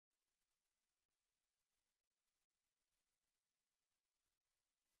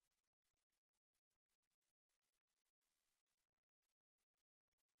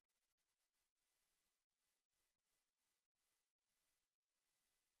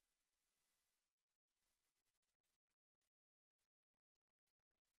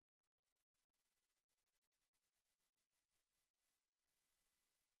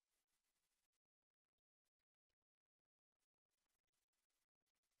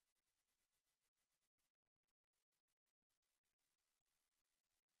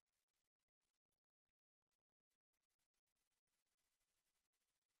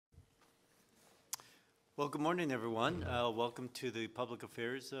Well, good morning, everyone. Welcome to the Public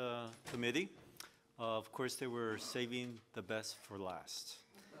Affairs Committee. Of course, they were saving the best for last.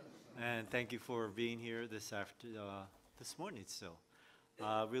 And thank you for being here this morning still.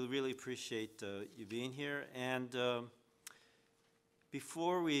 Really appreciate you being here. And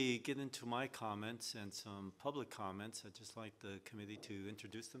before we get into my comments and some public comments, I'd just like the committee to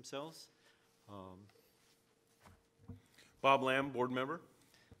introduce themselves. Bob Lamb, board member.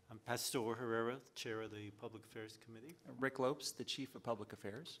 I'm Pastor Herrera, Chair of the Public Affairs Committee. Rick Lopes, the Chief of Public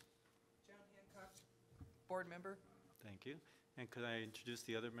Affairs. John Hancock, board member. Thank you. And could I introduce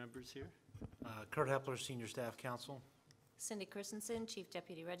the other members here? Kurt Hepler, Senior Staff Counsel. Cindy Christensen, Chief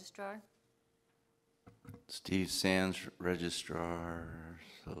Deputy Registrar. Steve Sands, Registrar,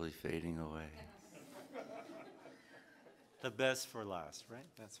 slowly fading away. The best for last, right?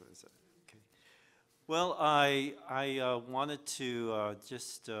 That's what it said. Okay. Well, I wanted to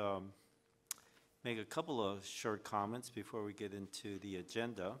just make a couple of short comments before we get into the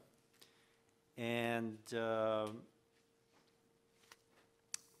agenda. And let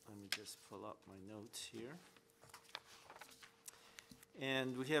me just pull up my notes here.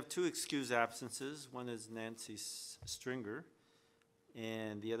 And we have two excused absences. One is Nancy Stringer,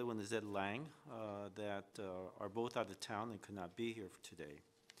 and the other one is Ed Lang, that are both out of town and could not be here for today.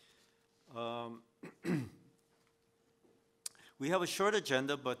 We have a short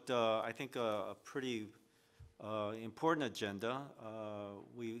agenda, but I think a pretty important agenda.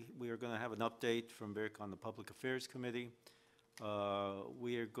 We are going to have an update from Vic on the Public Affairs Committee.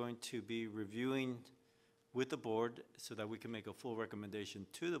 We are going to be reviewing with the board so that we can make a full recommendation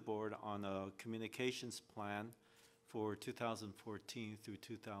to the board on a communications plan for 2014 through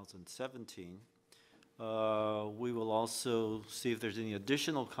 2017. We will also see if there's any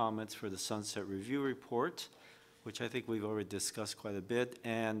additional comments for the Sunset Review Report, which I think we've already discussed quite a bit.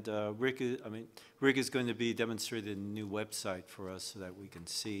 And Rick is going to be demonstrating a new website for us so that we can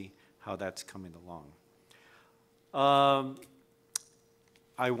see how that's coming along.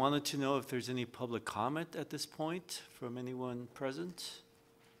 I wanted to know if there's any public comment at this point from anyone present.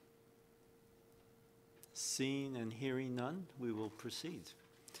 Seeing and hearing none, we will proceed.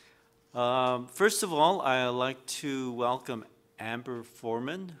 First of all, I'd like to welcome Amber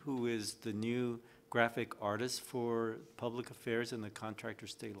Foreman, who is the new graphic artist for Public Affairs and the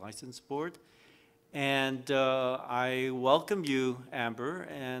Contractors State License Board. And I welcome you, Amber,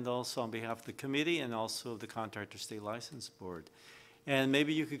 and also on behalf of the committee and also of the Contractors State License Board. And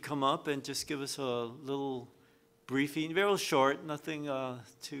maybe you could come up and just give us a little briefing, very short, nothing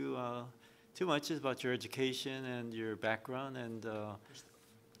too much, just about your education and your background, and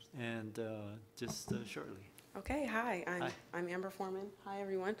just shortly. Okay, hi, I'm Amber Foreman. Hi,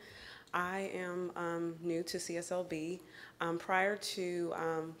 everyone. I am new to CSLB. Prior to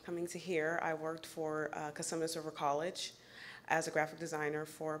coming to here, I worked for Cosumnes River College as a graphic designer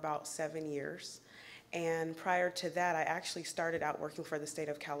for about 7 years. And prior to that, I actually started out working for the state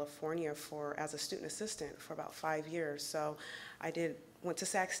of California as a student assistant for about 5 years. So I went to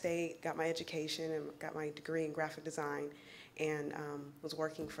Sac State, got my education, and got my degree in graphic design, and was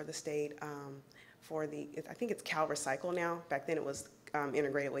working for the state for I think it's Cal Recycle now. Back then it was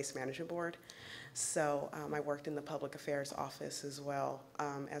Integrated Waste Management Board. So I worked in the Public Affairs office as well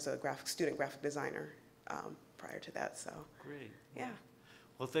as a student graphic designer prior to that. So great. Yeah.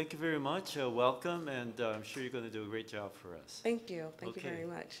 Well, thank you very much. Welcome, and I'm sure you're going to do a great job for us. Thank you. Thank you very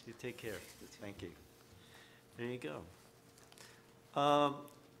much. You take care. Thank you. There you go.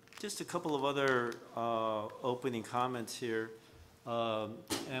 Just a couple of other opening comments here.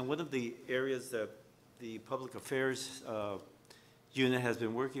 And one of the areas that the Public Affairs unit has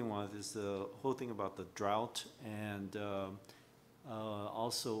been working on is the whole thing about the drought and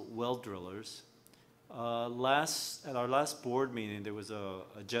also well drillers. At our last board meeting, there was a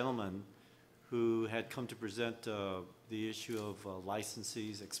gentleman who had come to present the issue of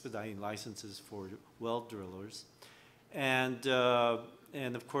licenses, expediting licenses for well drillers. And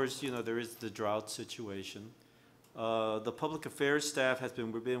of course, you know, there is the drought situation. The Public Affairs staff has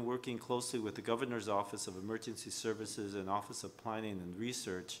been working closely with the Governor's Office of Emergency Services and Office of Planning and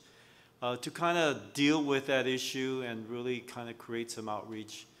Research to kind of deal with that issue and really kind of create some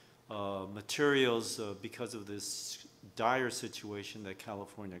outreach materials because of this dire situation that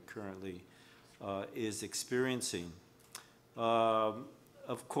California currently is experiencing.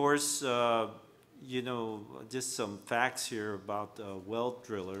 Of course, you know, just some facts here about well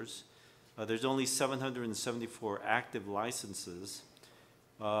drillers. There's only 774 active licenses,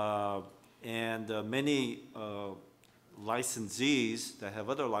 and many licensees that have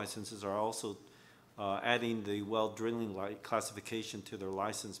other licenses are also adding the well drilling classification to their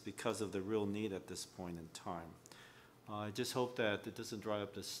license because of the real need at this point in time. I just hope that it doesn't dry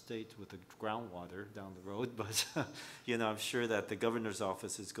up the state with the groundwater down the road, but you know, I'm sure that the governor's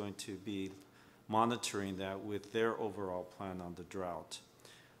office is going to be monitoring that with their overall plan on the drought.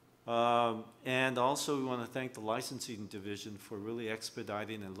 And also we want to thank the licensing division for really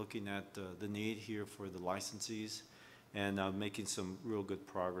expediting and looking at the need here for the licensees and making some real good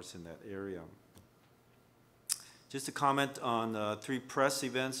progress in that area. Just to comment on 3 press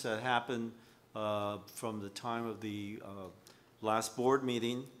events that happened from the time of the last board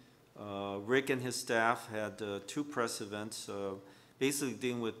meeting. Rick and his staff had 2 press events basically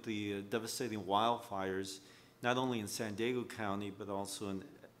dealing with the devastating wildfires, not only in San Diego County, but also in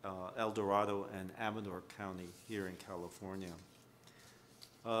El Dorado and Amador County here in California.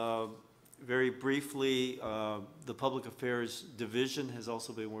 Very briefly, the Public Affairs Division has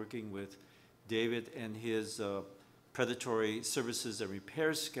also been working with David and his predatory services and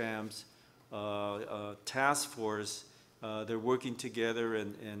repair scams task force. They're working together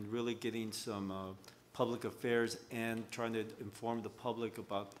and really getting some public affairs and trying to inform the public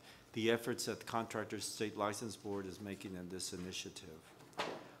about the efforts that the Contractors State License Board is making in this initiative.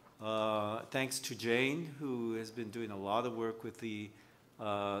 Thanks to Jane, who has been doing a lot of work with the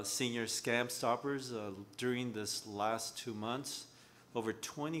senior scam stoppers during this last 2 months. Over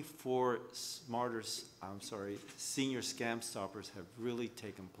 24 senior scam stoppers have really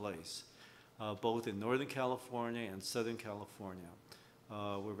taken place, both in Northern California and Southern California.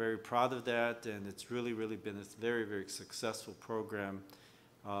 We're very proud of that, and it's really, really been a very, very successful program,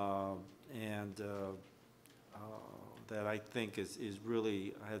 that I think is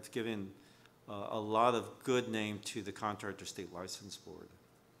really has given a lot of good name to the Contractor State License Board.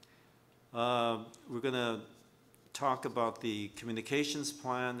 We're going to talk about the communications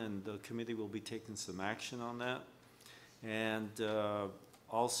plan, and the committee will be taking some action on that. And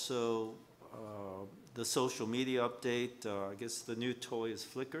also the social media update. I guess the new toy is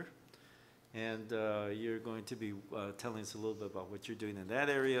Flickr, and you're going to be telling us a little bit about what you're doing in that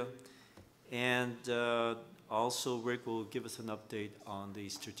area. And also Rick will give us an update on the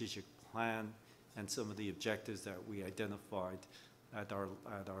strategic plan and some of the objectives that we identified at our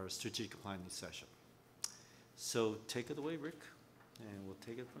strategic planning session. So take it away, Rick, and we'll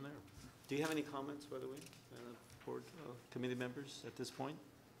take it from there. Do you have any comments, by the way, board committee members at this point?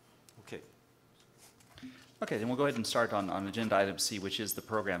 Okay. Okay, then we'll go ahead and start on agenda item C, which is the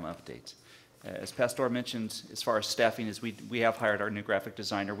program update. As Pastor mentioned, as far as staffing, is we have hired our new graphic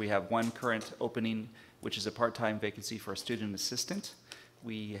designer. We have 1 current opening, which is a part-time vacancy for a student assistant.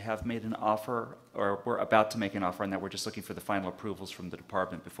 We have made an offer, or we're about to make an offer on that. We're just looking for the final approvals from the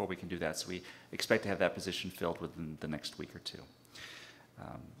department before we can do that. So we expect to have that position filled within the next week or 2.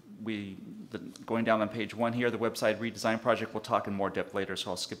 Going down on page 1 here, the website redesign project, we'll talk in more depth later,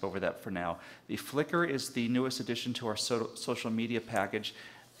 so I'll skip over that for now. The Flickr is the newest addition to our social media package.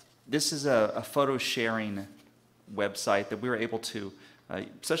 This is a photo sharing website that we were able to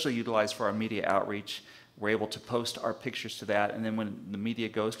especially utilize for our media outreach. We're able to post our pictures to that, and then when the media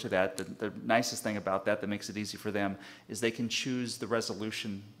goes to that, the nicest thing about that makes it easy for them is they can choose the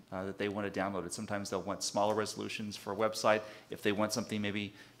resolution that they want to download it. Sometimes they'll want smaller resolutions for a website. If they want something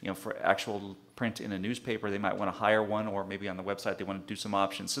maybe for actual print in a newspaper, they might want a higher one, or maybe on the website they want to do some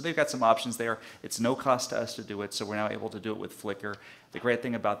options. So they've got some options there. It's no cost to us to do it, so we're now able to do it with Flickr. The great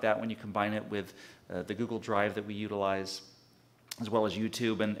thing about that, when you combine it with the Google Drive that we utilize, as well as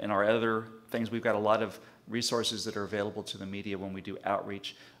YouTube and our other things, we've got a lot of resources that are available to the media when we do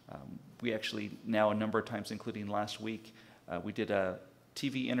outreach. We actually now a number of times, including last week, we did a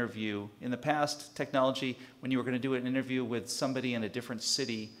TV interview. In the past, technology, when you were going to do an interview with somebody in a different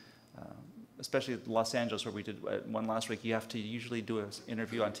city, especially Los Angeles where we did one last week, you have to usually do an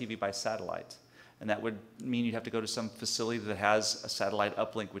interview on TV by satellite. And that would mean you'd have to go to some facility that has a satellite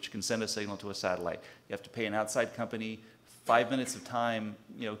uplink, which can send a signal to a satellite. You have to pay an outside company. 5 minutes of time,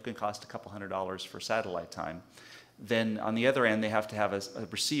 can cost a couple $100 for satellite time. Then on the other end, they have to have a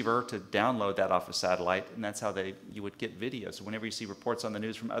receiver to download that off a satellite, and that's how you would get video. So whenever you see reports on the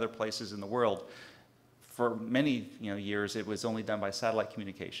news from other places in the world, for many years, it was only done by satellite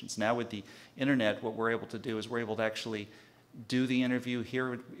communications. Now with the internet, what we're able to do is we're able to actually do the interview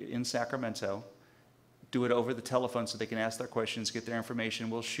here in Sacramento, do it over the telephone so they can ask their questions, get their information.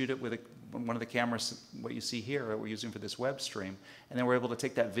 We'll shoot it with one of the cameras, what you see here, that we're using for this web stream. And then we're able to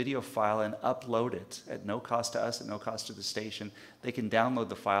take that video file and upload it at no cost to us, at no cost to the station. They can download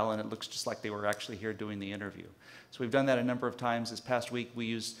the file, and it looks just like they were actually here doing the interview. So we've done that a number of times. This past week, we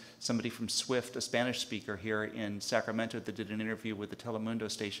used somebody from SWIFT, a Spanish speaker here in Sacramento, that did an interview with the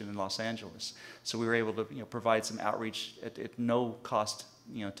Telemundo station in Los Angeles. So we were able to provide some outreach at no cost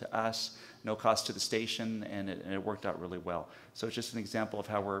to us, no cost to the station, and it worked out really well. So it's just an example of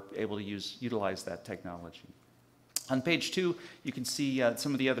how we're able to utilize that technology. On page 2, you can see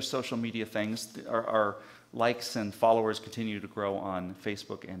some of the other social media things. Our likes and followers continue to grow on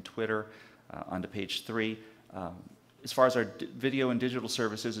Facebook and Twitter. Onto page 3. As far as our video and digital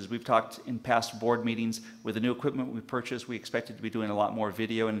services, as we've talked in past board meetings, with the new equipment we purchased, we expected to be doing a lot more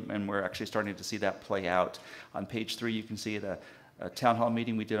video, and we're actually starting to see that play out. On page 3, you can see a town hall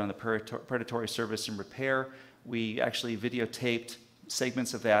meeting we did on the predatory service and repair. We actually videotaped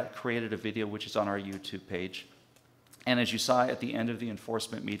segments of that, created a video which is on our YouTube page. And as you saw at the end of the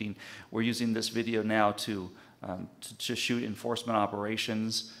enforcement meeting, we're using this video now to shoot enforcement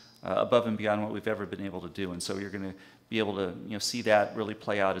operations above and beyond what we've ever been able to do. And so you're going to be able to see that really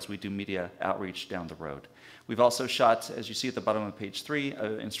play out as we do media outreach down the road. We've also shot, as you see at the bottom of page 3,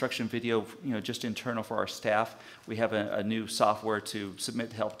 an instruction video, just internal for our staff. We have a new software to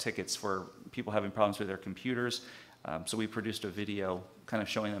submit help tickets for people having problems with their computers. So we produced a video kind of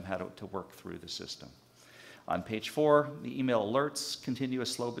showing them how to work through the system. On page 4, the email alerts continue a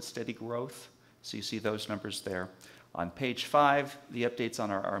slow but steady growth. So you see those numbers there. On page 5, the updates on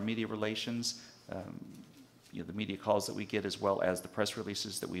our media relations, the media calls that we get, as well as the press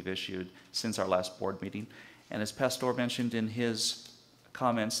releases that we've issued since our last board meeting. And as Pastor mentioned in his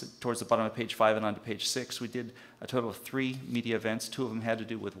comments towards the bottom of page 5 and onto page 6, we did a total of 3 media events. 2 of them had to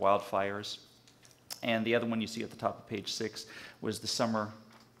do with wildfires. And the other one you see at the top of page 6 was the Summer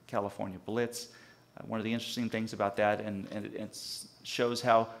California Blitz. One of the interesting things about that, and it shows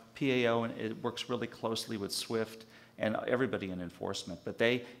how PAO, and it works really closely with SWIFT and everybody in enforcement, but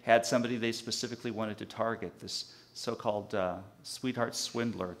they had somebody they specifically wanted to target, this so-called sweetheart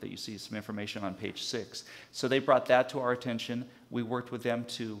swindler that you see some information on page 6. So they brought that to our attention. We worked with them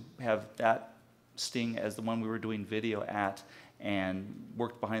to have that sting as the one we were doing video at, and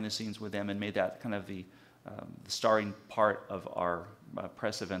worked behind the scenes with them and made that kind of the starring part of our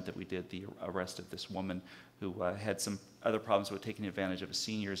press event that we did, the arrest of this woman who had some other problems with taking advantage of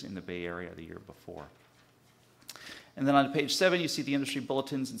seniors in the Bay Area the year before. And then on page 7, you see the industry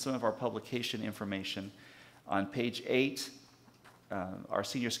bulletins and some of our publication information. On page 8, our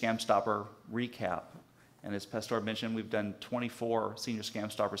Senior Scam Stopper recap. And as Pastor mentioned, we've done 24 Senior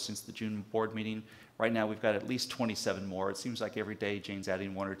Scam Stoppers since the June board meeting. Right now, we've got at least 27 more. It seems like every day Jane's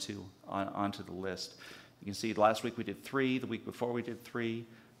adding 1 or 2 onto the list. You can see last week we did 3, the week before we did 3.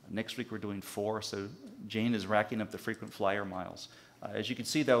 Next week we're doing 4, so Jane is racking up the frequent flyer miles. As you can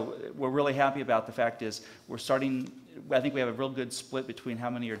see, though, we're really happy about the fact is we're starting, I think we have a real good split between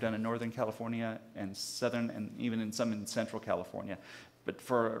how many are done in Northern California and Southern, and even in some in Central California. But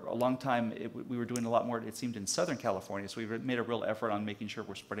for a long time, we were doing a lot more, it seemed, in Southern California, so we've made a real effort on making sure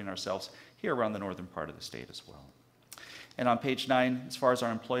we're spreading ourselves here around the northern part of the state as well. And on page 9, as far as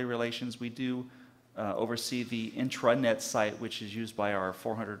our employee relations, we do oversee the intranet site, which is used by our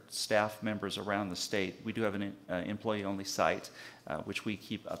 400 staff members around the state. We do have an employee-only site, which we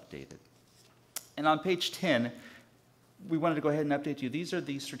keep updated. And on page 10, we wanted to go ahead and update you. These are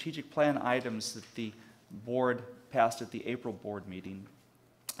the strategic plan items that the board passed at the April board meeting.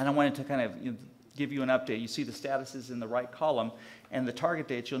 And I wanted to kind of give you an update. You see the statuses in the right column, and the target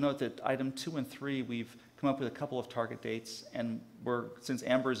dates. You'll note that item 2 and 3, we've come up with a couple of target dates, and since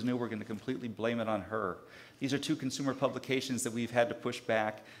Amber is new, we're going to completely blame it on her. These are 2 consumer publications that we've had to push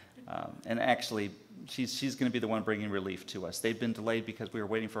back, and actually, she's going to be the one bringing relief to us. They've been delayed because we were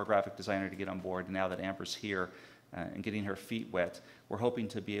waiting for a graphic designer to get on board, and now that Amber's here and getting her feet wet, we're hoping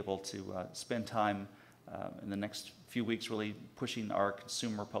to be able to spend time in the next few weeks really pushing our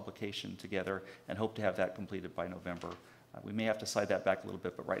consumer publication together, and hope to have that completed by November. We may have to slide that back a little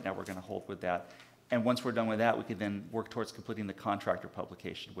bit, but right now we're going to hold with that. And once we're done with that, we can then work towards completing the contractor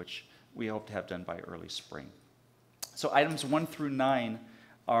publication, which we hope to have done by early spring. So items 1 through 9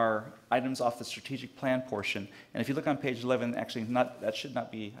 are items off the strategic plan portion. And if you look on page 11, actually that should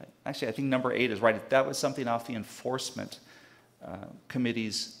not be, actually I think number 8 is right. That was something off the enforcement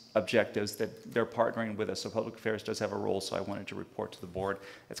committee's objectives that they're partnering with us. So Public Affairs does have a role, so I wanted to report to the board.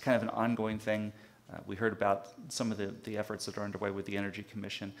 It's kind of an ongoing thing. We heard about some of the efforts that are underway with the Energy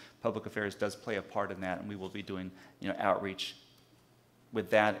Commission. Public Affairs does play a part in that, and we will be doing outreach with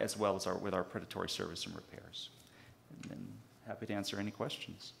that as well as with our predatory service and repairs. And then happy to answer any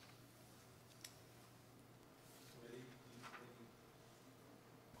questions.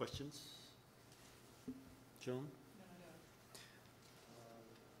 Questions? Joan?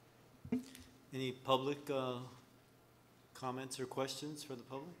 Any public comments or questions for the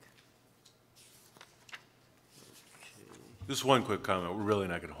public? Just one quick comment. We're really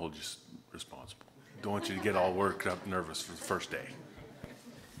not going to hold you responsible. Don't want you to get all worked up, nervous for the first day.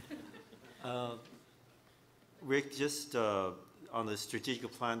 Rick, just on the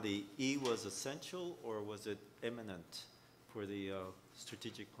strategic plan, the E was essential or was it eminent for the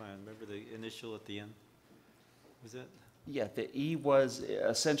strategic plan? Remember the initial at the end? Was that? Yeah, the E was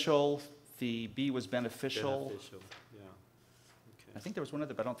essential, the B was beneficial. Beneficial, yeah. I Okay. think there was one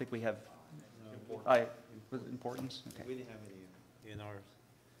other, but I don't think we have, was it importance? Okay, We didn't have any in our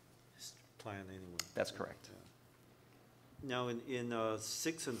plan anyway. that's correct. Now, in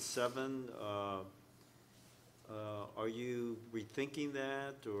 6 and 7, are you rethinking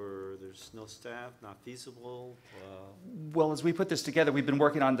that, or there's no staff, not feasible? Well, as we put this together, we've been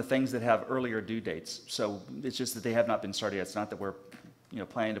working on the things that have earlier due dates. So it's just that they have not been started yet. It's not that we're,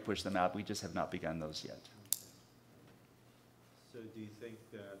 planning to push them out. We just have not begun those yet. So do you think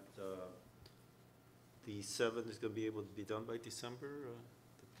that the 7 is going to be able to be done by December,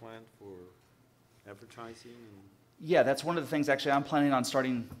 the plan for advertising? Yeah, that's one of the things, actually, I'm planning on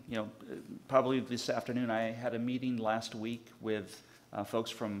starting, probably this afternoon. I had a meeting last week with folks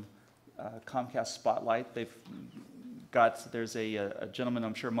from Comcast Spotlight. There's a gentleman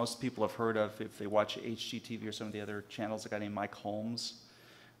I'm sure most people have heard of if they watch HGTV or some of the other channels, a guy named Mike Holmes,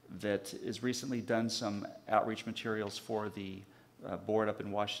 that has recently done some outreach materials for the board up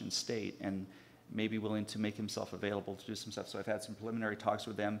in Washington State and may be willing to make himself available to do some stuff. So I've had some preliminary talks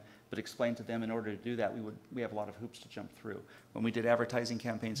with them, but explained to them in order to do that, we have a lot of hoops to jump through. When we did advertising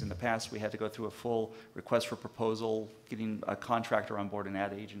campaigns in the past, we had to go through a full request for proposal, getting a contractor on board, an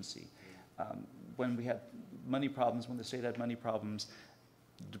ad agency. When we had money problems, when the state had money problems,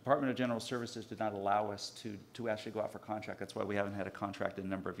 the Department of General Services did not allow us to actually go out for contract. That's why we haven't had a contract in a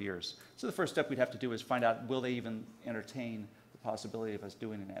number of years. So the first step we'd have to do is find out, will they even entertain the possibility of us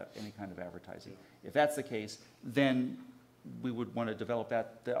doing any kind of advertising? If that's the case, then we would want to develop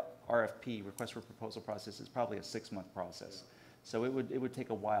that. The RFP, request for proposal process, is probably a 6-month process. So it would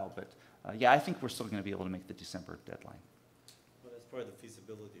take a while, but yeah, I think we're still going to be able to make the December deadline. Well, that's part of the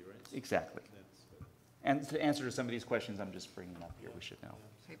feasibility, right? Exactly. And to answer to some of these questions I'm just bringing up here, we should know.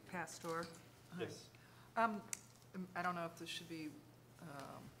 Hey, Pastor. Yes. I don't know if this should be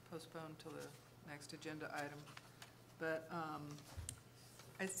postponed till the next agenda item, but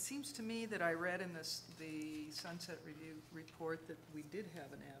it seems to me that I read in the Sunset Review report that we did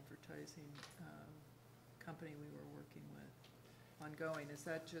have an advertising company we were working with ongoing. Is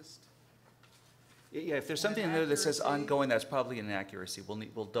that just? Yeah, if there's something in there that says Inaccuracy? ongoing, that's probably an inaccuracy.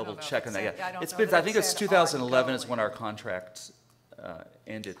 We'll double know if check it on that. said- Yeah. I don't It's know been, that I it think it's said 2011 is when our ongoing. contract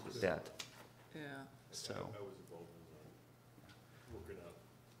ended with that, Yeah, so,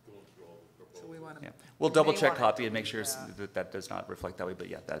 so we want to. yeah. We'll double check wanna copy and make sure delete that that does not reflect that way, but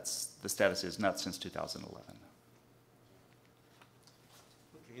yeah, the status is not since 2011.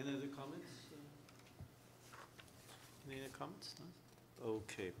 Okay, any other comments? Any other comments? No?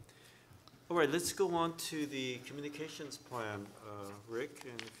 Okay. All right, let's go on to the communications plan, Rick,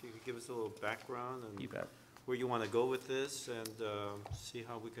 and if you could give us a little background You and bet. where you want to go with this and see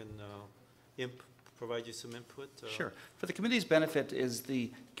how we can provide you some input. Sure. For the committee's benefit is the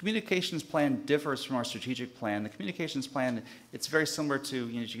communications plan differs from our strategic plan. The communications plan, it's very similar to,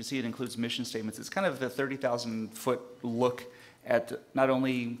 as you can see, it includes mission statements. It's kind of the 30,000-foot look at not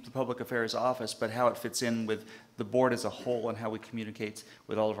only the Public Affairs Office, but how it fits in with the board as a whole and how we communicate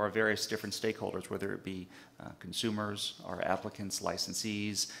with all of our various different stakeholders, whether it be consumers, our applicants,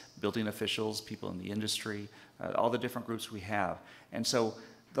 licensees, building officials, people in the industry, all the different groups we have. And so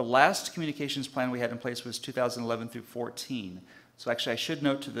the last communications plan we had in place was 2011 through 14. So actually I should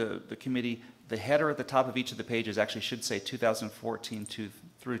note to the committee, the header at the top of each of the pages actually should say 2014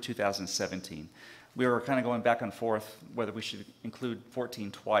 through 2017. We were kind of going back and forth whether we should include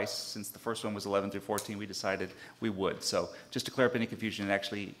 14 twice. Since the first one was 11 through 14, we decided we would. So just to clear up any confusion, it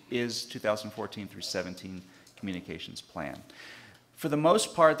actually is 2014 through 17 communications plan. For the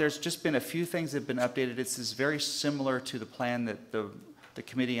most part, there's just been a few things that have been updated. This is very similar to the plan that the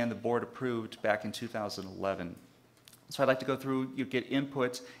committee and the board approved back in 2011. So I'd like to go through, you get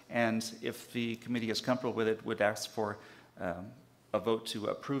input, and if the committee is comfortable with it, would ask for a vote to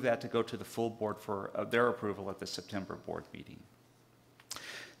approve that to go to the full board for their approval at the September board meeting.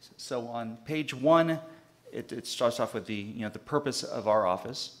 So on page 1, it starts off with the purpose of our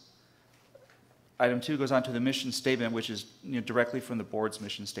office. Item 2 goes on to the mission statement, which is directly from the board's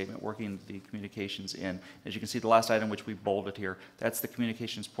mission statement, working the communications in. As you can see, the last item, which we bolded here, that's the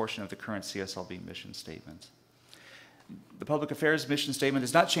communications portion of the current CSLB mission statement. The public affairs mission statement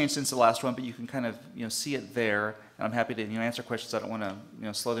has not changed since the last one, but you can kind of see it there. And I'm happy to answer questions. I don't want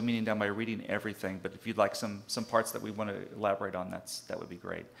to slow the meeting down by reading everything, but if you'd like some parts that we want to elaborate on, that would be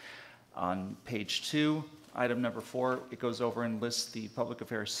great. On page 2, item number 4, it goes over and lists the public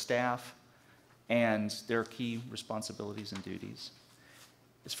affairs staff and their key responsibilities and duties.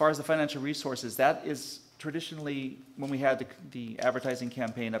 As far as the financial resources, that is traditionally, when we had the advertising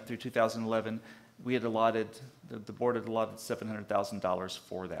campaign up through 2011, we had allotted, the board had allotted $700,000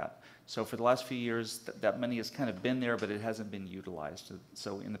 for that. So for the last few years, that money has kind of been there, but it hasn't been utilized.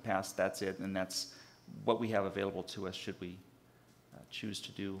 So in the past, that's it, and that's what we have available to us should we choose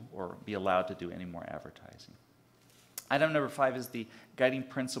to do or be allowed to do any more advertising. Item number 5 is the guiding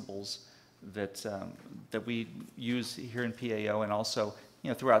principles that we use here in PAO and also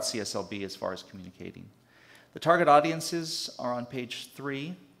throughout CSLB as far as communicating. The target audiences are on page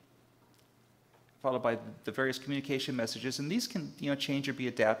 3, followed by the various communication messages, and these can change or be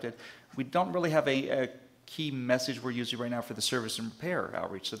adapted. We don't really have a key message we're using right now for the service and repair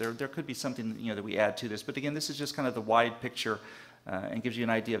outreach, so there could be something that we add to this. But again, this is just kind of the wide picture and gives you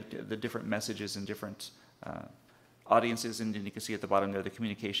an idea of the different messages and different audiences, and then you can see at the bottom there the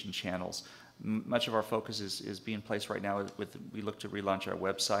communication channels. Much of our focus is being placed right now with, we look to relaunch our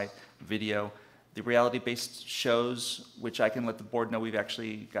website, video, the reality-based shows, which I can let the board know we've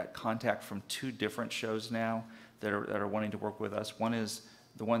actually got contact from 2 different shows now that are wanting to work with us. One is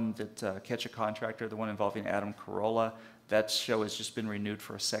the one that Catch a Contractor, the one involving Adam Carolla. That show has just been renewed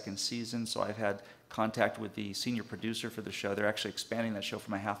for a 2nd season, so I've had contact with the senior producer for the show. They're actually expanding that show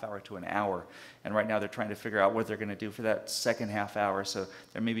from a half hour to an hour, and right now they're trying to figure out what they're going to do for that second half hour, so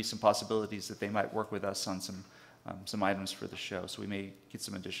there may be some possibilities that they might work with us on some items for the show, so we may get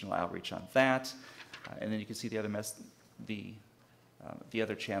some additional outreach on that. And then you can see the other the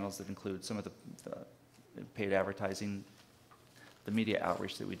other channels that include some of the paid advertising, the media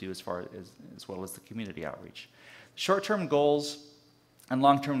outreach that we do as well as the community outreach. Short-term goals and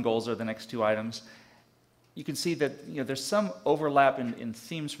long-term goals are the next 2 items. You can see that there's some overlap in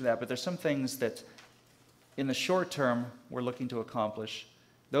themes for that, but there's some things that in the short term we're looking to accomplish.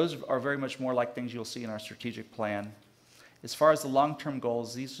 Those are very much more like things you'll see in our strategic plan. As far as the long-term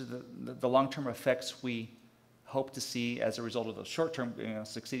goals, these are the long-term effects we hope to see as a result of those short-term,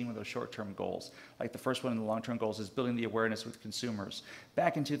 succeeding with those short-term goals. Like the first one in the long-term goals is building the awareness with consumers.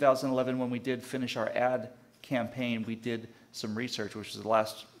 Back in 2011, when we did finish our ad campaign, we did some research, which was the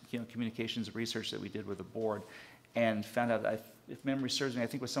last communications research that we did with the board, and found out, if memory serves me, I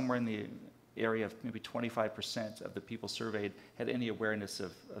think it was somewhere in the area of maybe 25% of the people surveyed had any awareness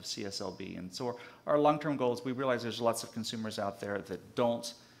of CSLB. And so our long-term goals, we realize there's lots of consumers out there that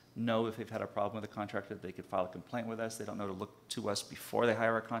don't know if they've had a problem with a contractor, they could file a complaint with us. They don't know to look to us before they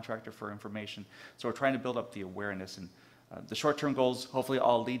hire a contractor for information. So we're trying to build up the awareness, and the short-term goals hopefully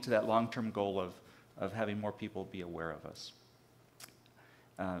all lead to that long-term goal of having more people be aware of us.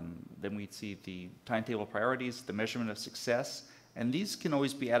 Then we see the timetable priorities, the measurement of success, and these can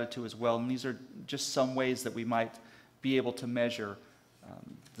always be added to as well, and these are just some ways that we might be able to measure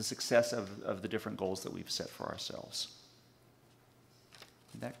the success of the different goals that we've set for ourselves.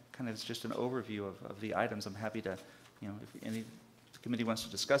 And that kind of is just an overview of the items. I'm happy to, if the committee wants to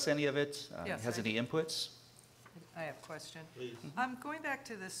discuss any of it, Yes, has any inputs. I have a question. Please. Going back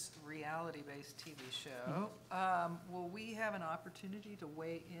to this reality-based TV show, will we have an opportunity to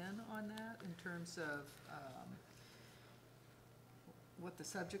weigh in on that in terms of what the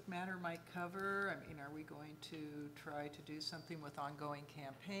subject matter might cover? I mean, are we going to try to do something with ongoing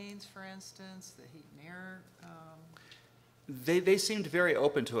campaigns, for instance, the heat and air? They seemed very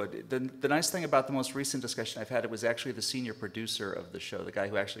open to it. The nice thing about the most recent discussion I've had, it was actually the senior producer of the show, the guy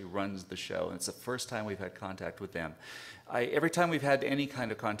who actually runs the show, and it's the first time we've had contact with them. Every time we've had any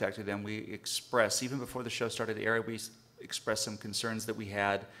kind of contact with them, we express, even before the show started airing, we expressed some concerns that we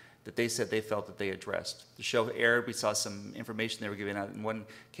had that they said they felt that they addressed. The show aired, we saw some information they were giving out. In one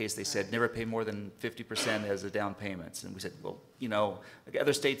case, they said never pay more than 50% as a down payment. And we said, well, like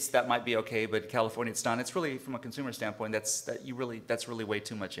other states that might be okay, but California it's not. It's really, from a consumer standpoint, that's really way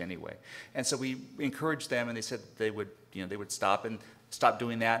too much anyway. And so we encouraged them, and they said they would stop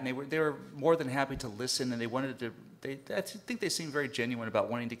doing that. And they were more than happy to listen, and they wanted to. I think they seemed very genuine about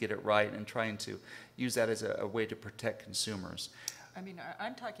wanting to get it right and trying to use that as a way to protect consumers. I mean,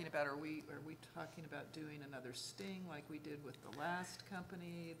 I'm talking are we talking about doing another sting like we did with the last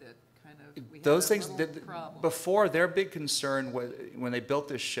company that kind of, we had Those that things, little problem. before, their big concern was, when they built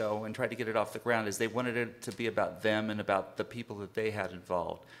this show and tried to get it off the ground, is they wanted it to be about them and about the people that they had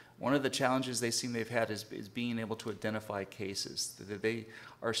involved. One of the challenges they seem they've had is being able to identify cases. That they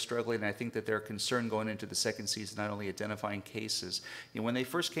are struggling, and I think that they're concerned going into the second season, not only identifying cases. You know, when they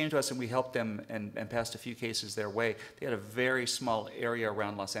first came to us and we helped them and passed a few cases their way, they had a very small area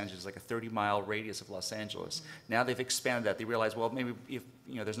around Los Angeles, like a 30-mile radius of Los Angeles. Now they've expanded that. They realize, well, maybe if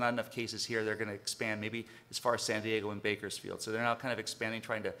there's not enough cases here, they're going to expand maybe as far as San Diego and Bakersfield. So they're now kind of expanding,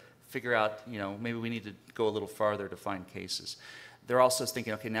 trying to figure out, maybe we need to go a little farther to find cases. They're also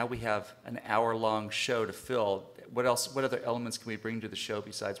thinking, okay, now we have an hour-long show to fill. What other elements can we bring to the show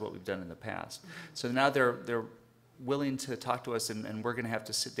besides what we've done in the past? So now they're willing to talk to us, and we're going to have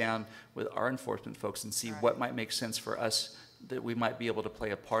to sit down with our enforcement folks and see what might make sense for us that we might be able to play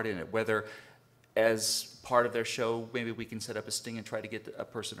a part in it. Whether as part of their show, maybe we can set up a sting and try to get a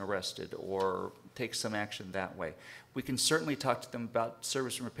person arrested or take some action that way. We can certainly talk to them about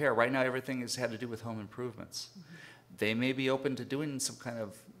service and repair. Right now, everything has had to do with home improvements. They may be open to doing some kind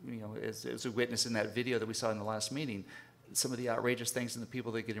of, as a witness in that video that we saw in the last meeting, some of the outrageous things and the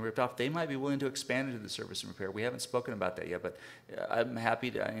people that are getting ripped off, they might be willing to expand into the service and repair. We haven't spoken about that yet, but I'm happy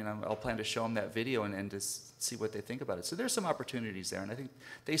to, I'll plan to show them that video and to see what they think about it. So there's some opportunities there, and I think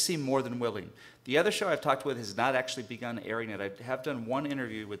they seem more than willing. The other show I've talked with has not actually begun airing yet. I have done one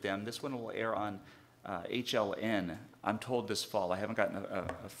interview with them. This one will air on HLN, I'm told this fall. I haven't gotten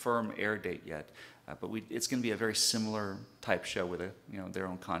a firm air date yet. But it's going to be a very similar type show with their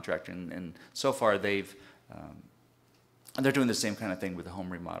own contractor, and so far they're doing the same kind of thing with the home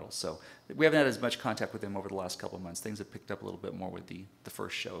remodels. So we haven't had as much contact with them over the last couple of months. Things have picked up a little bit more with the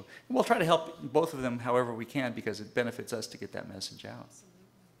first show. And we'll try to help both of them however we can because it benefits us to get that message out.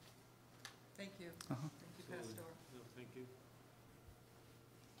 Thank you. Uh-huh. Thank you, Pastor. No, thank you.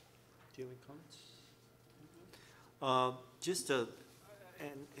 Do you have any comments?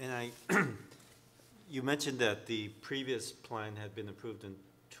 You mentioned that the previous plan had been approved in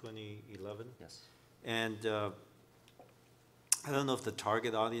 2011. Yes. And I don't know if the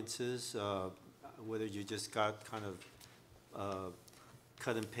target audiences, whether you just got kind of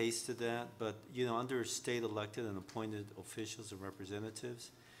cut and pasted that, but under state elected and appointed officials and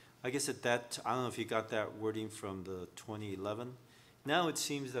representatives, I guess I don't know if you got that wording from the 2011. Now it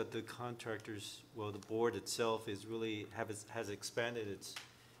seems that the contractors, the board itself is really has expanded its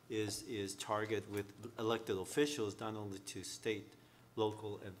is target with elected officials, not only to state,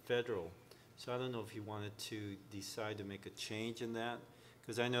 local, and federal. So I don't know if you wanted to decide to make a change in that,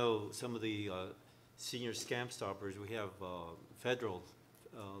 because I know some of the senior scam stoppers, we have federal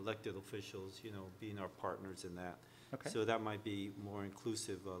elected officials, being our partners in that. Okay. So that might be more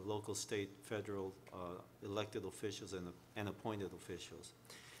inclusive, local, state, federal elected officials and appointed officials.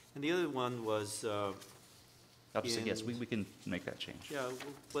 And the other one was Obviously, yes, we can make that change. yeah,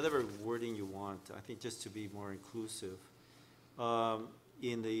 whatever wording you want, I think just to be more inclusive.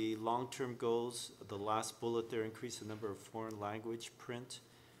 In the long-term goals, the last bullet there, increase the number of foreign language print.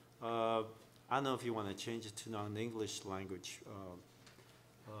 I don't know if you want to change it to non-English language.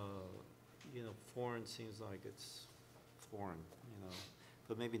 Foreign seems like it's foreign,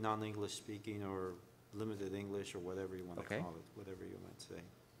 but maybe non-English speaking or limited English or whatever you want to call it, whatever you might say.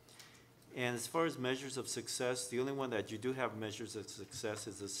 And as far as measures of success, the only one that you do have measures of success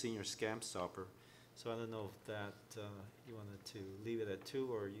is the senior scam stopper. So I don't know if that you wanted to leave it at 2,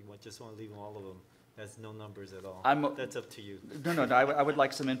 or you just want to leave all of them as no numbers at all. That's up to you. No. I would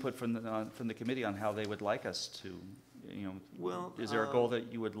like some input from the committee on how they would like us to. Is there a goal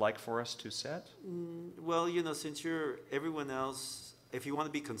that you would like for us to set? Well, since everyone else, if you want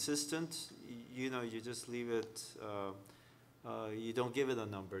to be consistent, you just leave it. You don't give it a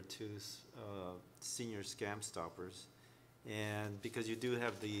number to senior scam stoppers, and because you do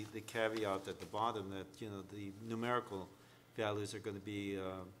have the caveat at the bottom that the numerical values are going to be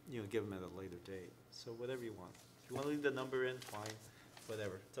given at a later date. So whatever you want. If you want to leave the number in, fine.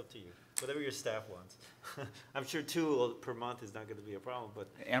 Whatever, it's up to you. Whatever your staff wants. I'm sure 2 per month is not going to be a problem, but.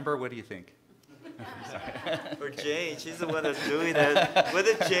 Amber, what do you think? Or Jane, she's the one that's doing it.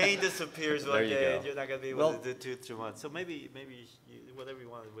 Whether Jane disappears one day, you're not going to be able to do 2 months. So maybe whatever you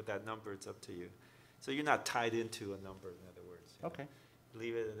want with that number, it's up to you. So you're not tied into a number, in other words. Okay.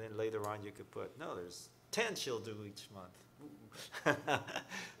 Leave it, and then later on you could put, no, there's 10 she'll do each month.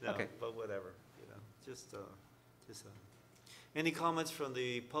 No, Okay. but whatever, just any comments from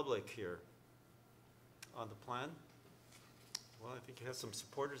the public here on the plan? Well, I think you have some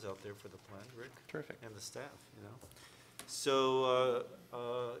supporters out there for the plan, Rick. Terrific. And the staff, So,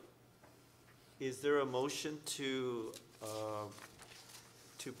 is there a motion to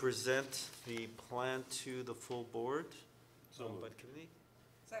to present the plan to the full board by the committee?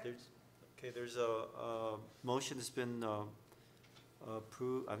 There's- Okay, there's a motion has been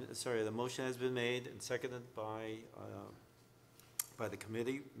approved, sorry, the motion has been made and seconded by the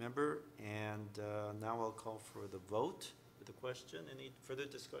committee member, and now I'll call for the vote with the question. Any further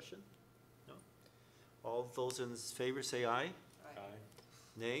discussion? No? All those in favor say aye.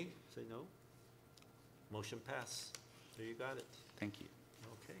 Nay, say no. Motion pass. There you got it. Thank you.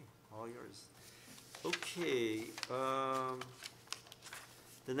 Okay, all yours. Okay,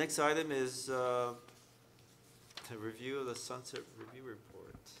 the next item is the review of the Sunset Review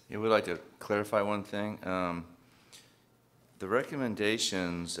Report. Yeah, we'd like to clarify one thing. The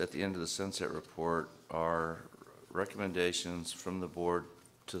recommendations at the end of the Sunset Report are recommendations from the board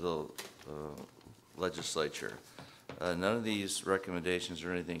to the legislature. None of these recommendations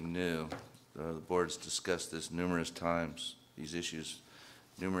are anything new. The board's discussed this numerous times, these issues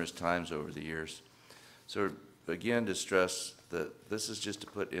numerous times over the years. So again, to stress that this is just to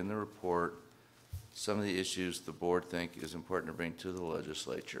put in the report some of the issues the board think is important to bring to the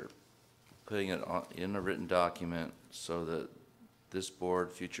legislature, putting it in a written document so that this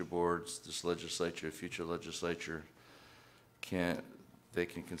board, future boards, this legislature, future legislature can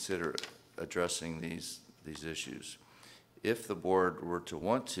consider addressing these issues. If the board were to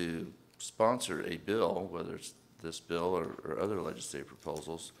want to sponsor a bill, whether it's this bill or other legislative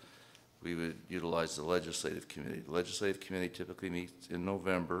proposals, we would utilize the legislative committee. The legislative committee typically meets in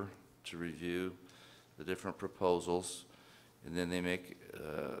November to review the different proposals, and then they make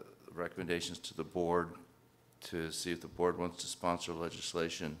recommendations to the board to see if the board wants to sponsor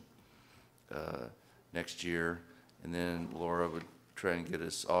legislation next year, and then Laura would try and get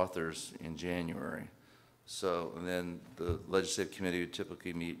us authors in January. So, and then the legislative committee would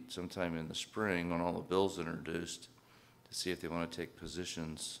typically meet sometime in the spring when all the bills are introduced to see if they want to take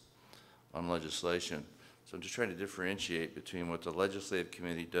positions on legislation. So I'm just trying to differentiate between what the legislative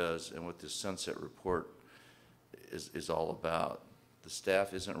committee does and what this Sunset Report is all about. The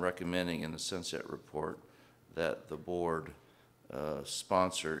staff isn't recommending in the Sunset Report that the board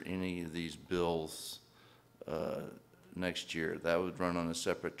sponsor any of these bills next year. That would run on a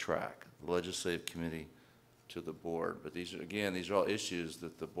separate track, the legislative committee to the board. But these are, again, these are all issues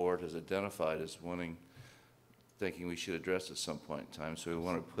that the board has identified as thinking we should address at some point in time. So we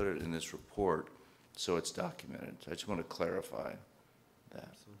want to put it in this report so it's documented. I just want to clarify that.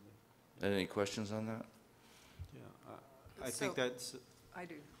 Absolutely. Any questions on that? Yeah, I think So- that's, I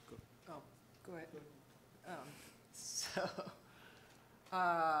do. Oh, go ahead.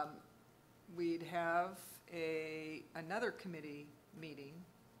 We'd have another committee meeting,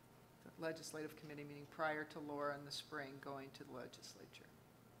 the legislative committee meeting prior to Laura in the spring going to the legislature,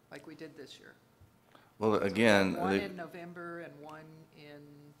 like we did this year. Well, again, One in November and one in,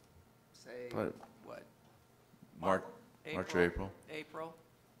 say, But- what? March or April. April,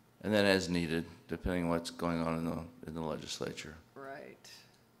 And then as needed, depending on what's going on in the legislature. right.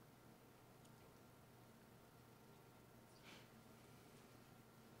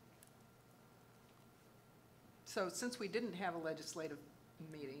 So since we didn't have a legislative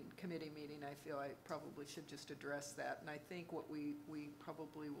committee meeting, I feel I probably should just address that. And I think what we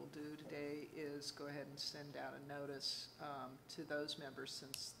probably will do today is go ahead and send out a notice to those members,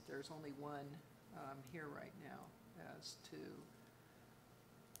 since there's only one here right now, as to,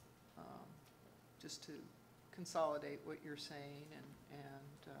 just to consolidate what you're saying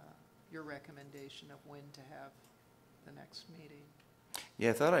and your recommendation of when to have the next meeting. Yeah,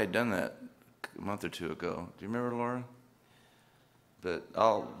 I thought I had done that a month or two ago. Do you remember, Laura? But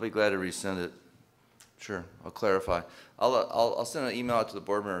I'll be glad to resend it. Sure, I'll clarify. I'll send an email out to the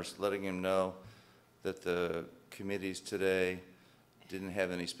board members letting them know that the committees today didn't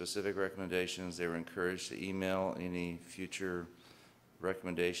have any specific recommendations. They were encouraged to email any future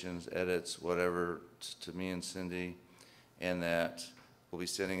recommendations, edits, whatever, to me and Cindy, and that we'll be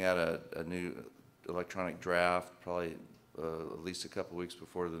sending out a new electronic draft, probably at least a couple weeks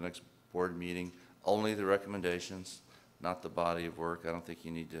before the next board meeting. Only the recommendations, not the body of work. I don't think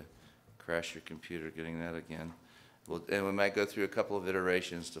you need to crash your computer getting that again. And we might go through a couple of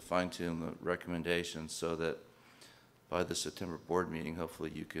iterations to fine tune the recommendations so that by the September board meeting,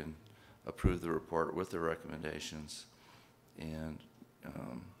 hopefully you can approve the report with the recommendations. And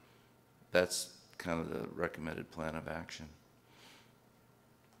that's kind of the recommended plan of action.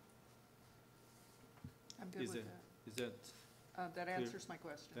 I'm good with that. is that That clear? answers my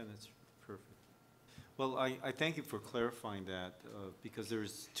question. Then it's perfect. Well, I thank you for clarifying that, because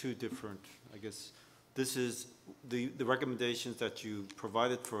there's two different, I guess, this is, the recommendations that you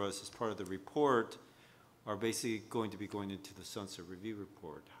provided for us as part of the report are basically going to be going into the sunset review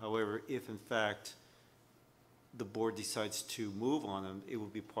report. However, if in fact the board decides to move on them, it will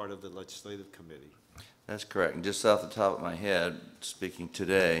be part of the legislative committee. That's correct. And just off the top of my head, speaking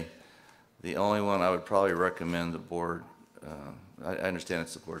today, the only one I would probably recommend the board, I understand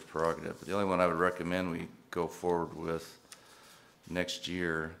it's the board's prerogative, but the only one I would recommend we go forward with next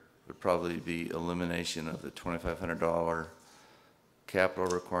year would probably be elimination of the $2,500 capital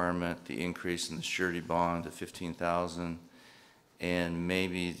requirement, the increase in the surety bond to $15,000, and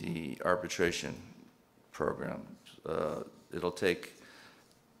maybe the arbitration program. It'll take,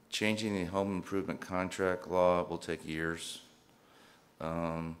 changing the home improvement contract law will take years.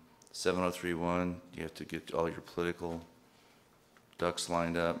 7031, you have to get all your political ducks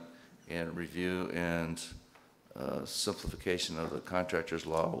lined up, and review and simplification of the contractors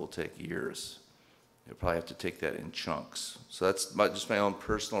law will take years. You'll probably have to take that in chunks. So that's just my own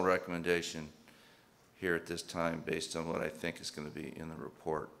personal recommendation here at this time based on what I think is going to be in the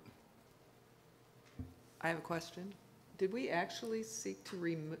report. I have a question. Did we actually seek to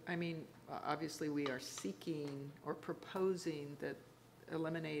remove, I mean, obviously we are seeking or proposing that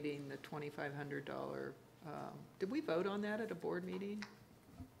eliminating the $2,500, did we vote on that at a board meeting?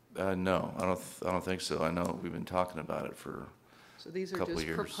 No, I don't think so. I know we've been talking about it for So these are couple just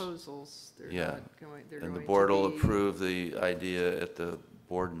years. proposals. They're Yeah. not going, they're And the going board to will be- approve the idea at the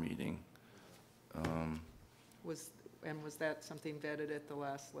board meeting. Was that something vetted at the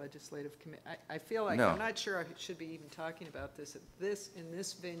last legislative committee? I feel like, No. I'm not sure I should be even talking about this in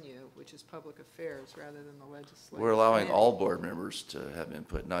this venue, which is public affairs, rather than the legislative. We're allowing committee. all board members to have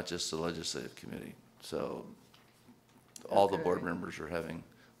input, not just the legislative committee. So all the board Okay. members are having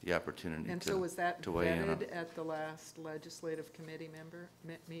the opportunity And so was that to weigh in on. vetted at the last legislative committee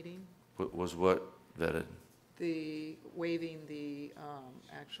meeting? Was what vetted? The waiving the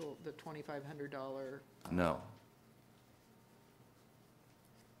the $2,500? No.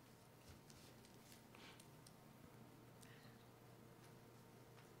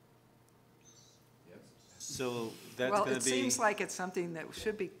 So that's Well, going it to be, seems like it's something that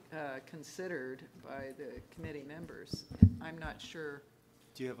should be considered by the committee members. I'm not sure.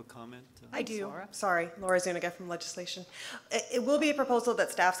 do you have a comment? I do. Laura? Sorry, Laura Zuniga from legislation. It will be a proposal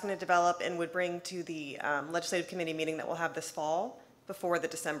that staff's going to develop and would bring to the legislative committee meeting that we'll have this fall before the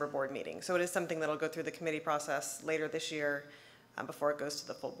December board meeting. So it is something that'll go through the committee process later this year before it goes to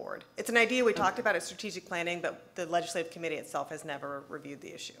the full board. It's an idea we talked about at strategic planning, but the legislative committee itself has never reviewed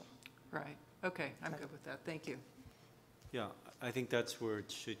the issue. Right. Okay, I'm good with that. Thank you. Yeah, I think that's where it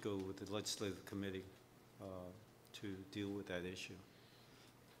should go with the legislative committee to deal with that issue.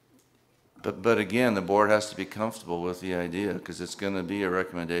 But again, the board has to be comfortable with the idea because it's going to be a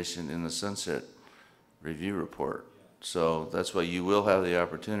recommendation in the sunset review report. So that's why you will have the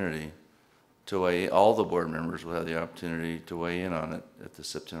opportunity to weigh, all the board members will have the opportunity to weigh in on it at the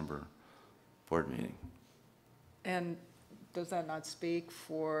September board meeting. And does that not speak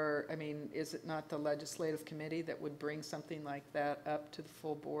for, I mean, is it not the legislative committee that would bring something like that up to the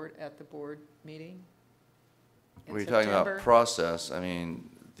full board at the board meeting? in When you're talking about September? process, I mean,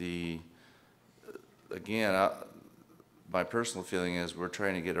 my personal feeling is we're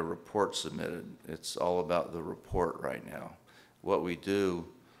trying to get a report submitted. It's all about the report right now. What we do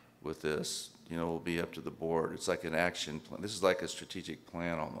with this, will be up to the board. It's like an action plan. This is like a strategic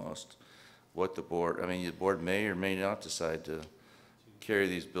plan almost. What the board, the board may or may not decide to carry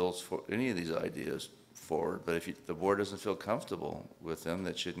these bills for any of these ideas forward. But if the board doesn't feel comfortable with them,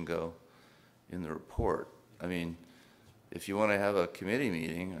 that shouldn't go in the report. If you want to have a committee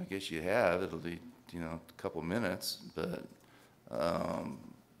meeting, I guess you have. It'll be, a couple minutes. But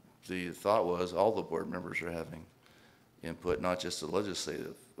the thought was all the board members are having input, not just the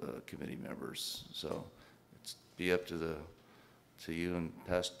legislative committee members. So it's be up to you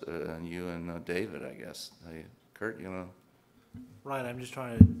and you and David, I guess. Hey, Kurt, Right, I'm just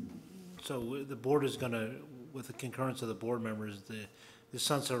trying to, so the board is going to, with the concurrence of the board members, the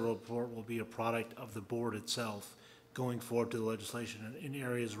sunset report will be a product of the board itself going forward to the legislation in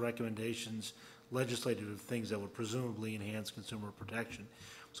areas, recommendations, legislative things that would presumably enhance consumer protection.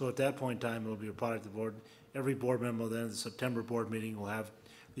 So at that point in time, it'll be a product of the board. Every board member then at the September board meeting will have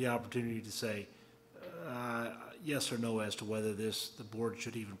the opportunity to say yes or no as to whether the board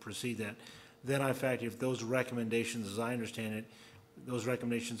should even proceed that. Then, in fact, if those recommendations, as I understand it, those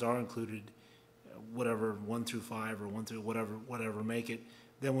recommendations are included, whatever 1 through 5 or 1 through whatever make it.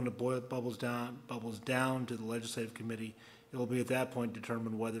 Then, when it bubbles down to the legislative committee, it will be at that point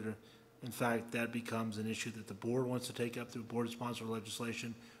determined whether, in fact, that becomes an issue that the board wants to take up through board-sponsored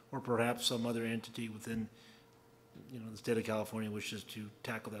legislation, or perhaps some other entity within, the state of California wishes to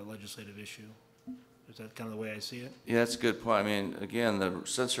tackle that legislative issue Is that kind of the way I see it? Yeah, that's a good point. I mean, again, the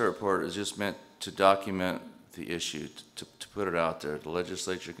censor report is just meant to document the issue, to put it out there. The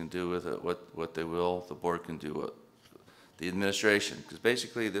legislature can do with it what they will, the board can do what, the administration, because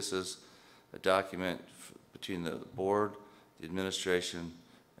basically this is a document between the board, the administration,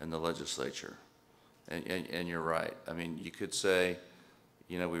 and the legislature. And you're right. I mean, you could say,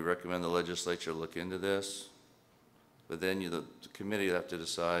 you know, we recommend the legislature look into this, but then the committee will have to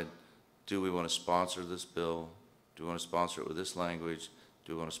decide, do we want to sponsor this bill? Do we want to sponsor it with this language?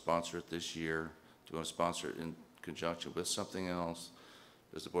 Do we want to sponsor it this year? Do we want to sponsor it in conjunction with something else?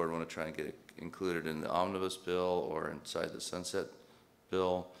 Does the board want to try and get it included in the omnibus bill or inside the sunset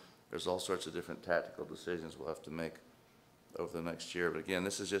bill? There's all sorts of different tactical decisions we'll have to make over the next year. But again,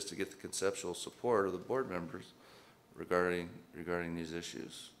 this is just to get the conceptual support of the board members regarding these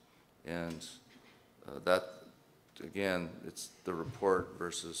issues. And that, again, it's the report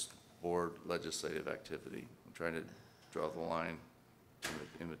versus board legislative activity. I'm trying to draw the line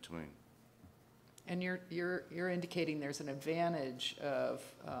in between. And you're indicating there's an advantage of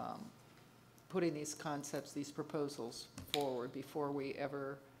putting these concepts, these proposals forward before we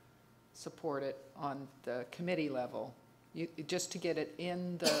ever support it on the committee level, just to get it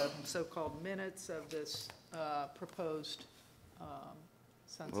in the so-called minutes of this proposed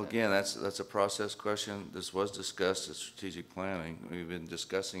sunset. Well, again, that's a process question. This was discussed at strategic planning. We've been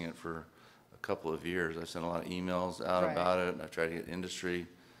discussing it for a couple of years. I sent a lot of emails out Right. about it, and I've tried to get industry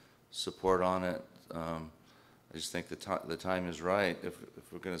support on it. I just think the time is right. If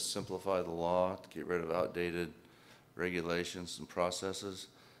we're going to simplify the law to get rid of outdated regulations and processes,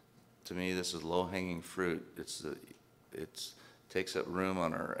 to me, this is low-hanging fruit. It takes up room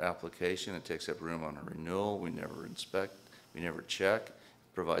on our application. It takes up room on our renewal. We never inspect. We never check.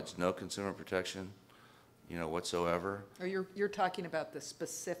 It provides no consumer protection, you know, whatsoever. Or you're talking about the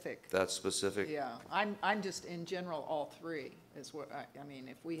specific. That's specific. Yeah, I'm just in general, all three is what, I mean,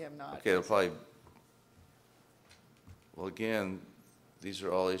 if we have not. Okay, it'll probably, well, again, these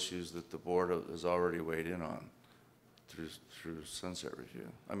are all issues that the board has already weighed in on through sunset review.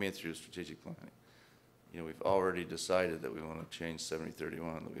 I mean, through strategic planning. You know, we've already decided that we want to change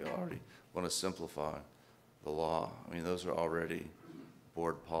 7031, that we already want to simplify the law. I mean, those are already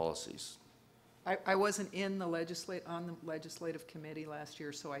board policies. I wasn't on the legislative committee last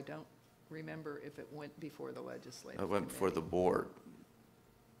year, so I don't remember if it went before the legislative It went before the committee. board,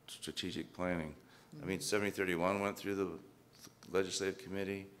 strategic planning. I mean, 7031 went through the legislative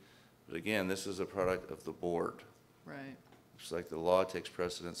committee, but again, this is a product of the board. Right. It's like the law takes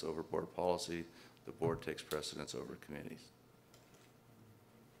precedence over board policy, the board takes precedence over committees.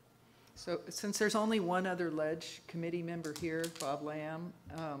 So since there's only one other committee member here, Bob Lamb,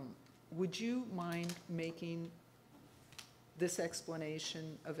 would you mind making this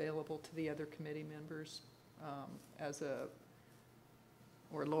explanation available to the other committee members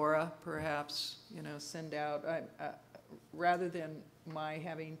or Laura, perhaps, you know, send out, rather than my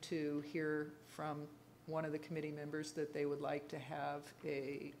having to hear from one of the committee members that they would like to have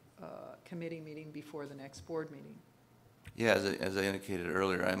a committee meeting before the next board meeting? Yeah, as I indicated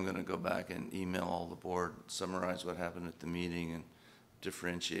earlier, I'm going to go back and email all the board, summarize what happened at the meeting, and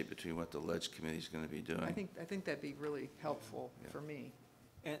differentiate between what the ledge committee is going to be doing. I think that'd be really helpful for me.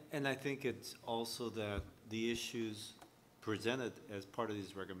 And I think it's also that the issues presented as part of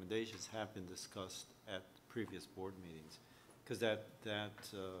these recommendations have been discussed at previous board meetings. Because I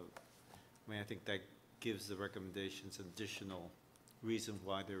mean, I think that gives the recommendations additional reason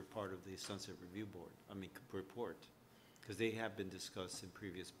why they're part of the Sunset Review Board, report, because they have been discussed in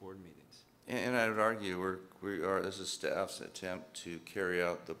previous board meetings. And I would argue this is staff's attempt to carry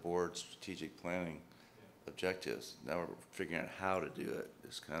out the board's strategic planning objectives. Now we're figuring out how to do it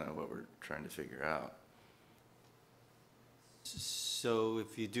is kind of what we're trying to figure out. So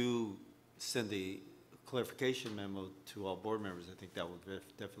if you do send the clarification memo to all board members, I think that would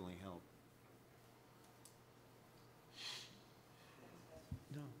definitely help.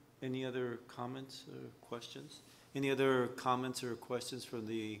 No. Any other comments or questions? Any other comments or questions from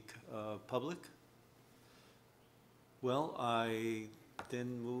the public? Well, I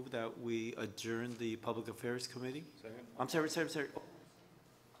then move that we adjourn the Public Affairs Committee. Second. I'm sorry.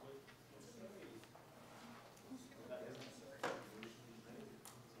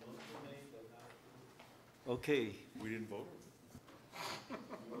 Okay. We didn't vote?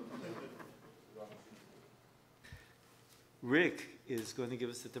 Rick is going to give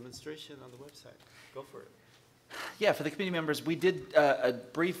us a demonstration on the website. Go for it. Yeah, for the committee members, we did a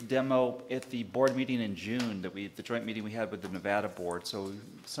brief demo at the board meeting in June, the joint meeting we had with the Nevada board. So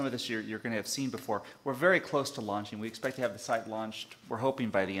some of this you're going to have seen before. We're very close to launching. We expect to have the site launched, we're hoping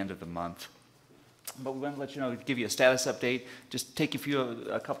by the end of the month. But we want to let you know, give you a status update, just take you through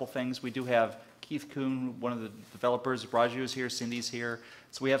a couple things. We do have Keith Kuhn, one of the developers, Raju is here, Cindy's here.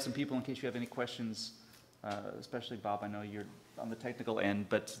 So we have some people in case you have any questions, especially Bob, I know you're on the technical end,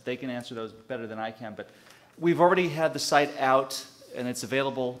 but they can answer those better than I can. But we've already had the site out and it's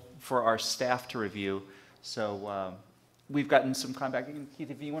available for our staff to review. So we've gotten some feedback.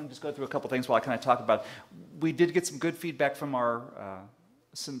 Keith, if you want to just go through a couple things while I kind of talk about it. We did get some good feedback from our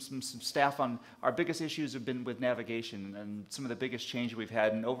some staff on our biggest issues have been with navigation and some of the biggest change we've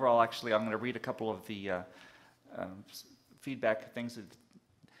had. And overall, actually, I'm going to read a couple of the feedback things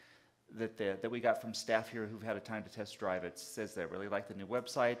that we got from staff here who've had a time to test drive. It says they really like the new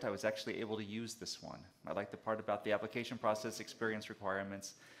website. I was actually able to use this one. I like the part about the application process, experience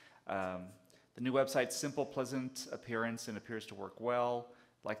requirements. The new website's simple, pleasant appearance and appears to work well.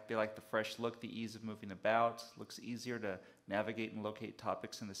 They like the fresh look, the ease of moving about. Looks easier to navigate and locate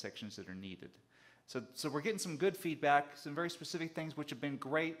topics in the sections that are needed. So we're getting some good feedback, some very specific things which have been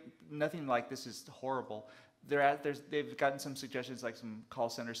great. Nothing like this is horrible. They've gotten some suggestions, like some call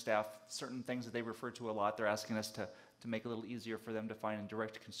center staff, certain things that they refer to a lot. They're asking us to make it a little easier for them to find and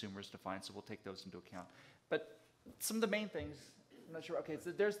direct consumers to find, so we'll take those into account. But some of the main things, I'm not sure, okay,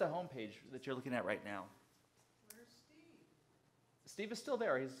 so there's the home page that you're looking at right now. Where's Steve? Steve is still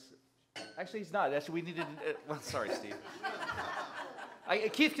there. He's not. Actually, we needed, well, sorry, Steve.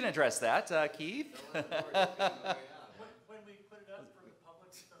 Keith can address that. Keith? When we put it up for the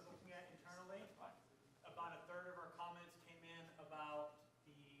public to start looking at internally, about a third of our comments came in about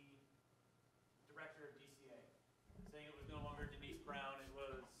the director of DCA, saying it was no longer Denise Brown, it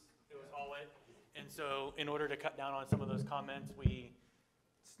was Hollett. And so in order to cut down on some of those comments, we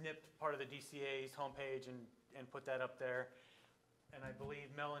snipped part of the DCA's homepage and put that up there. And I believe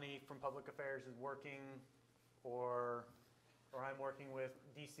Melanie from Public Affairs is working, or I'm working with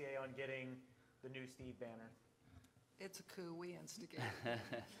DCA on getting the new Steve banner. It's a coup, we instigate.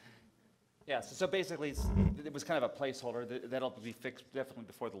 Yeah, so basically it was kind of a placeholder. That'll be fixed definitely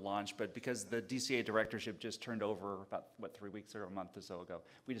before the launch, but because the DCA directorship just turned over about, 3 weeks or a month or so ago,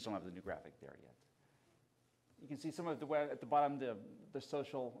 we just don't have the new graphic there yet. You can see some of the web at the bottom, the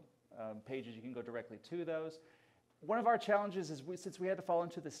social pages, you can go directly to those. One of our challenges is since we had to fall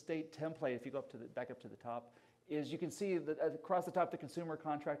into the state template, if you go back up to the top, is you can see that across the top, the consumer,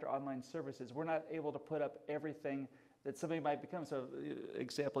 contractor, online services, we're not able to put up everything that somebody might become. So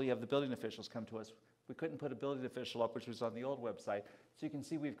example, you have the building officials come to us. We couldn't put a building official up, which was on the old website. So you can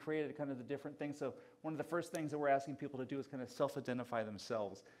see we've created kind of the different things. So one of the first things that we're asking people to do is kind of self-identify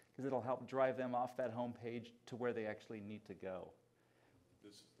themselves, because it'll help drive them off that home page to where they actually need to go.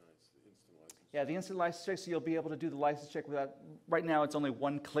 This is nice, the instant license. Yeah, the instant license check, so you'll be able to do the license check without, right now it's only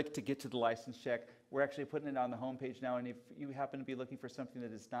one click to get to the license check. We're actually putting it on the home page now, and if you happen to be looking for something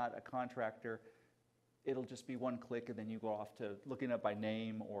that is not a contractor, it'll just be one click, and then you go off to looking up by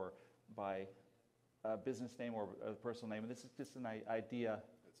name or by business name or a personal name. And this is just an idea.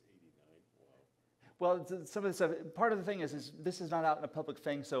 That's 89, wow. Well, some of the stuff, part of the thing is this is not out in a public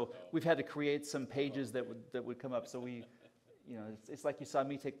thing, so we've had to create some pages that would come up. So we, you know, it's like you saw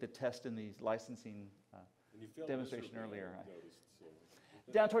me take the test in the licensing demonstration earlier.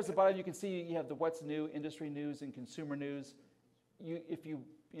 Down towards the bottom, you can see you have the what's new, industry news, and consumer news. If you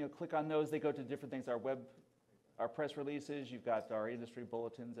click on those, they go to different things. Our press releases. You've got our industry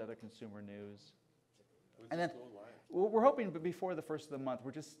bulletins, other consumer news. And then we're hoping before the first of the month.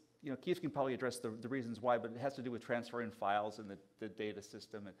 We're just, Keith can probably address the reasons why, but it has to do with transferring files in the data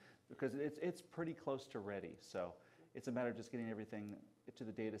system, because it's pretty close to ready. So it's a matter of just getting everything to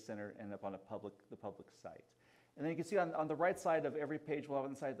the data center and up on the public site. And then you can see on the right side of every page, we'll have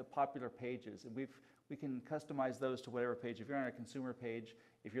inside the popular pages, and we can customize those to whatever page. If you're on a consumer page,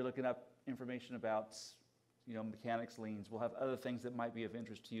 if you're looking up information about mechanics liens, we'll have other things that might be of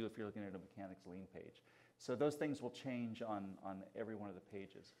interest to you if you're looking at a mechanics lien page. So those things will change on every one of the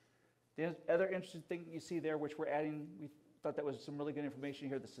pages. The other interesting thing you see there, which we're adding, we thought that was some really good information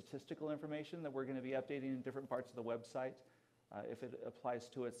here, the statistical information that we're going to be updating in different parts of the website if it applies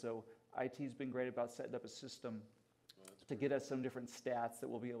to it. So IT's been great about setting up a system to get us some different stats that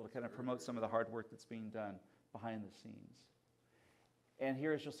we'll be able to kind of promote some of the hard work that's being done behind the scenes. And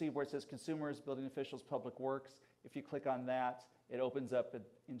here, as you'll see where it says consumers, building officials, public works, if you click on that, it opens up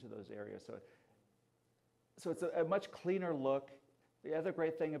into those areas. So it's a much cleaner look. The other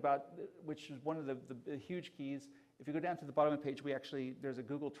great thing about, which is one of the huge keys, if you go down to the bottom of the page, there's a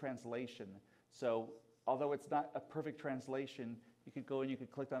Google translation. So although it's not a perfect translation, you could go and you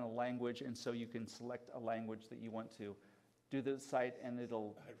could click on a language, and so you can select a language that you want to do the site, and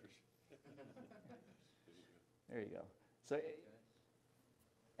it'll. There you go. So,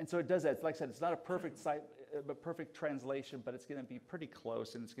 And so it does that. It's like I said, it's not a perfect site, a perfect translation, but it's going to be pretty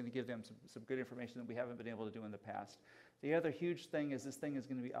close, and it's going to give them some good information that we haven't been able to do in the past. The other huge thing is this thing is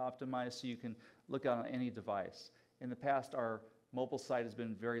going to be optimized so you can look on any device. In the past, our mobile site has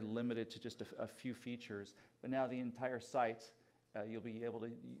been very limited to just a few features, but now the entire site, you'll be able to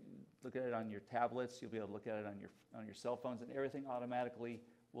look at it on your tablets, you'll be able to look at it on your cell phones, and everything automatically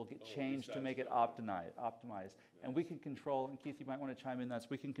will get changed to make it optimized. And we can control, and Keith, you might want to chime in on this,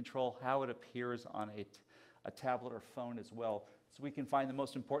 we can control how it appears on a tablet or phone as well. So we can find the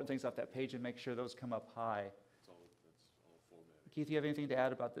most important things off that page and make sure those come up high. That's all formatted. Keith, you have anything to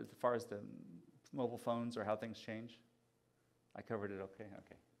add about as far as the mobile phones or how things change? I covered it okay?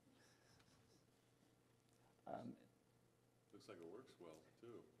 Okay. Looks like it works well,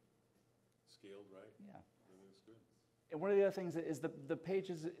 too. Scaled right, Yeah. everything's good. And one of the other things is the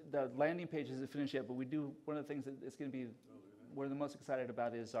pages, the landing page isn't finished yet, but we do, one of the things that it's going to be, we're the most excited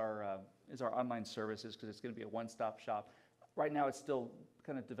about is our online services, because it's going to be a one-stop shop. Right now, it's still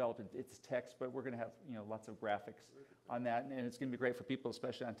kind of developing its text, but we're going to have, lots of graphics on that, and it's going to be great for people,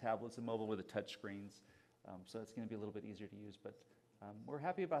 especially on tablets and mobile with the touch screens. So it's going to be a little bit easier to use, but we're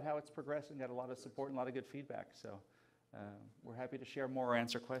happy about how it's progressed and got a lot of support and a lot of good feedback. So we're happy to share more or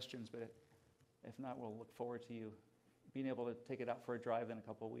answer questions, but if not, we'll look forward to you being able to take it out for a drive in a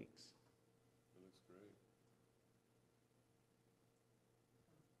couple of weeks. It looks great.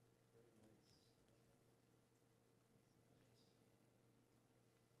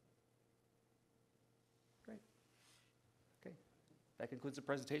 Great. Okay. That concludes the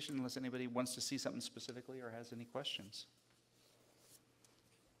presentation, unless anybody wants to see something specifically or has any questions.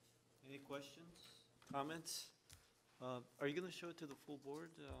 Any questions, comments? Are you going to show it to the full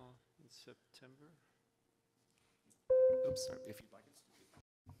board in September? Oops, sorry, if you'd like it.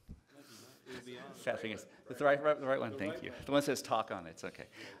 It'll be on. Fat fingers. That's the right one, thank you. The one that says talk on it, it's okay.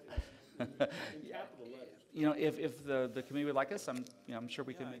 If the committee would like us, I'm sure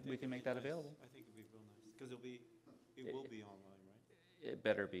we can make that available. I think it'd be real nice, because it will be online, right? It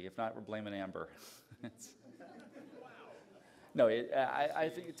better be. If not, we're blaming Amber. No,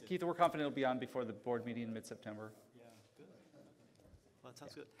 I think, Keith, we're confident it'll be on before the board meeting in mid-September. Yeah, good. Well, that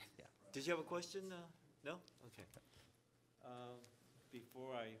sounds good. Yeah. Did you have a question? No? Okay.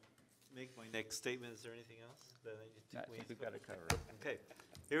 Before I make my next statement, is there anything else that I need to? I think we've got it covered. Okay,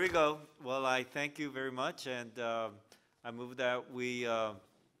 here we go. Well, I thank you very much, and I move that we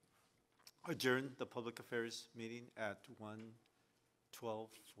adjourn the public affairs meeting at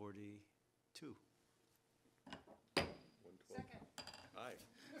 1:12:42. Second. Aye.